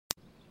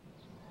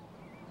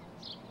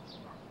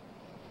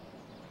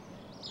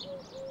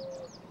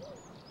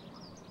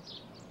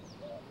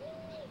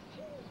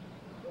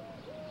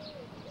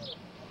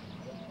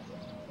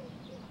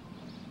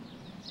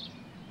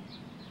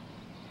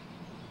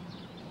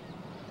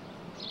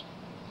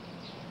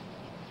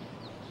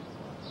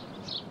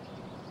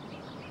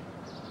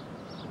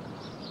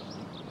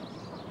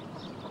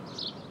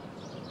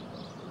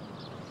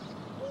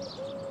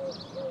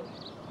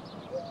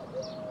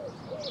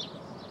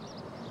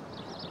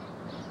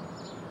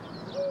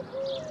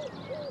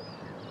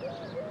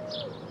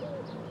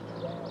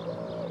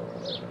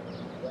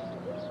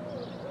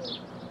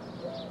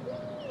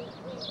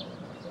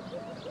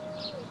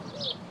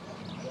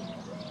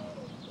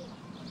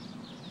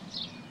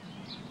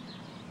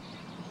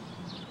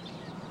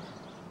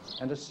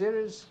and a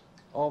series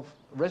of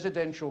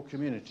residential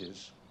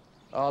communities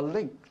are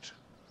linked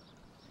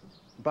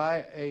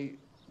by a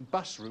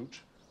bus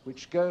route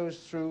which goes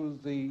through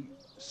the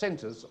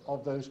centres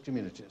of those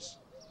communities.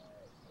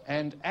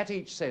 And at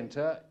each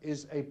centre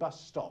is a bus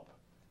stop.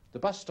 The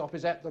bus stop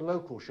is at the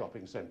local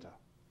shopping centre.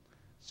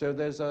 So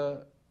there's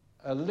a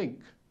link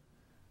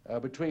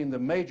between the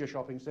major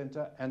shopping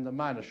centre and the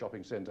minor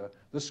shopping centre.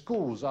 The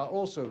schools are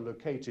also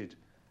located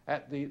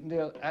at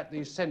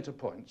these centre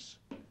points,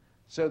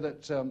 so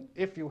that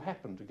if you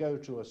happen to go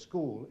to a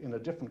school in a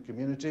different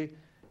community,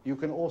 you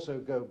can also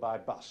go by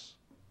bus.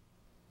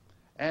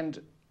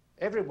 And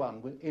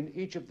everyone in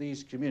each of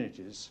these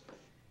communities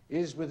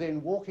is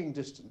within walking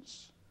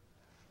distance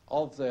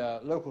of their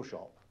local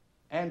shop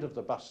and of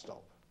the bus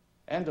stop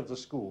and of the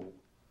school.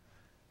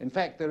 In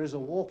fact, there is a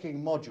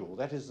walking module,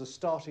 that is the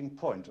starting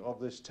point of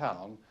this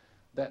town,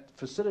 that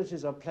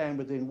facilities are planned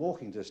within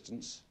walking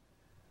distance.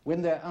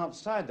 When they're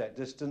outside that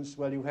distance,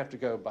 well, you have to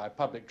go by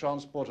public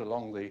transport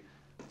along the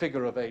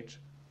figure-of-8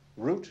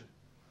 route,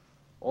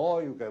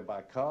 or you go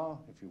by car,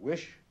 if you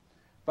wish.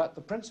 But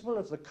the principle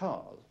of the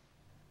car,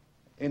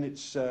 in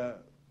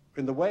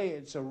the way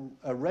it's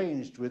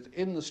arranged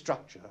within the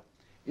structure,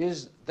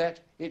 is that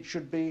it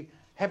should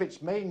have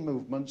its main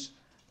movements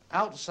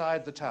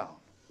outside the town.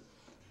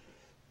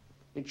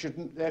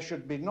 There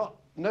should be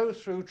no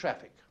through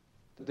traffic.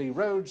 The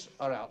roads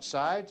are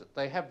outside.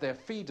 They have their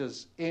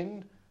feeders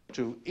in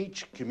to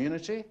each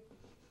community,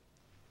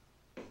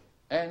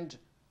 and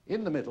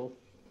in the middle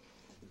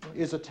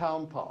is a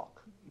town park.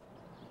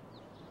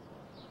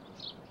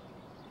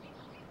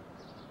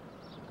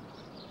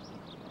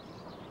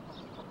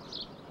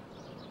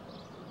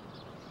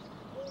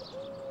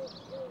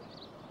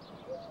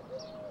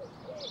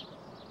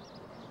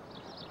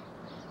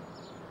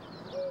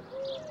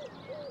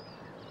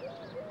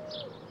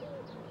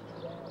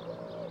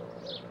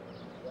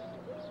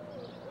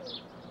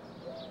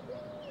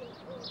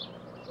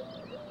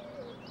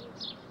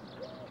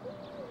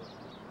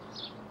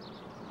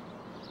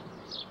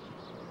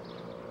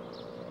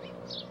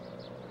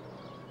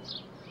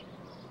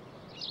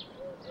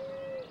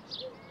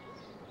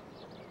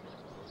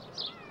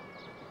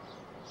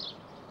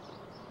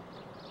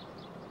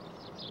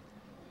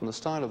 And the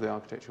style of the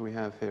architecture we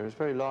have here is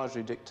very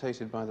largely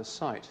dictated by the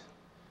site.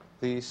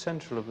 The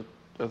centre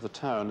of the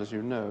town, as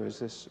you know, is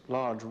this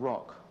large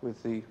rock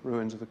with the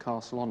ruins of the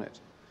castle on it.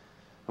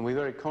 And we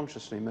very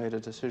consciously made a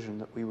decision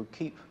that we would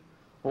keep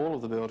all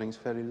of the buildings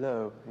fairly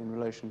low in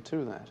relation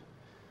to that,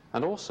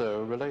 and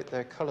also relate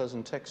their colours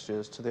and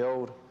textures to the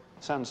old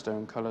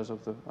sandstone colours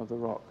of the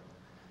rock.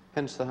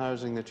 Hence the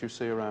housing that you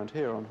see around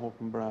here on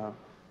Hawken Brow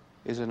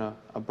is in a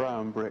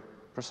brown brick,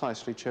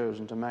 precisely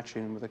chosen to match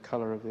in with the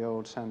colour of the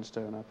old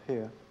sandstone up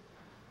here.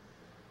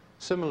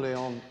 Similarly,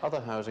 on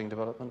other housing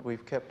development,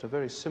 we've kept a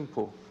very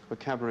simple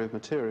vocabulary of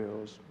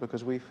materials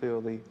because we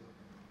feel the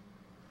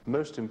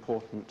most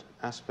important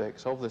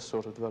aspects of this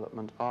sort of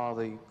development are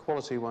the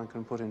quality one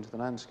can put into the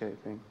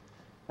landscaping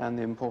and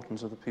the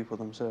importance of the people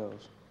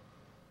themselves.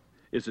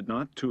 Is it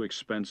not too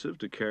expensive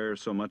to care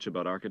so much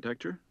about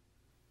architecture?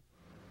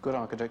 Good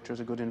architecture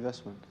is a good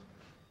investment.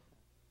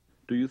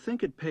 Do you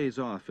think it pays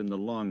off in the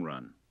long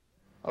run?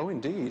 Oh,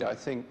 indeed. I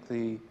think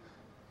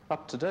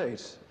up to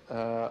date,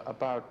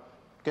 about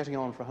getting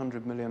on for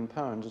 £100 million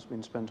has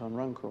been spent on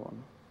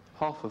Runcorn.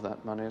 Half of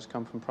that money has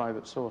come from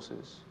private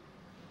sources.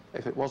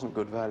 If it wasn't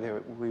good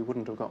value, we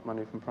wouldn't have got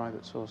money from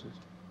private sources.